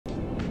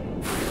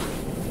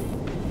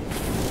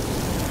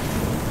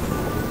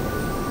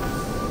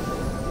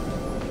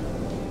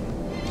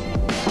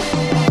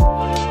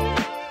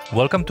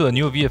Welcome to a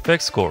new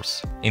VFX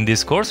course. In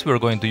this course we are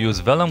going to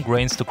use Vellum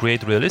Grains to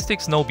create realistic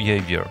snow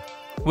behavior.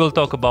 We'll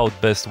talk about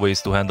best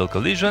ways to handle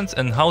collisions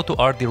and how to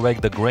art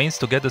direct the grains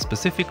to get a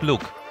specific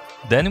look.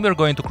 Then we're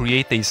going to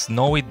create a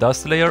snowy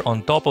dust layer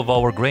on top of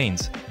our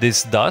grains.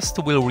 This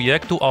dust will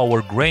react to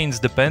our grains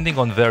depending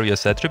on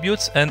various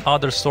attributes and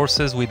other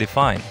sources we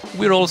define.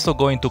 We're also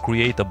going to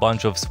create a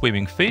bunch of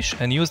swimming fish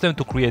and use them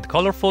to create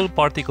colorful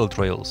particle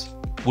trails.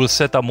 We'll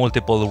set up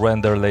multiple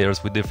render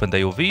layers with different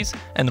AOVs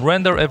and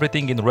render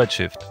everything in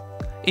redshift.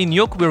 In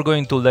Nuke we're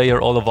going to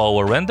layer all of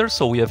our renders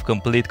so we have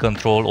complete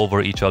control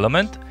over each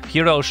element.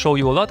 Here I'll show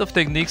you a lot of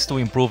techniques to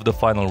improve the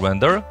final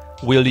render.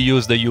 We'll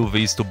use the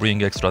UVs to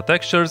bring extra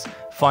textures,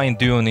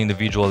 fine-tune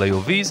individual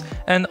AOVs,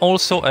 and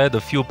also add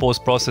a few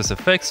post-process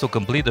effects to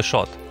complete the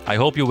shot. I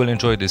hope you will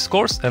enjoy this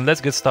course, and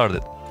let's get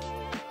started.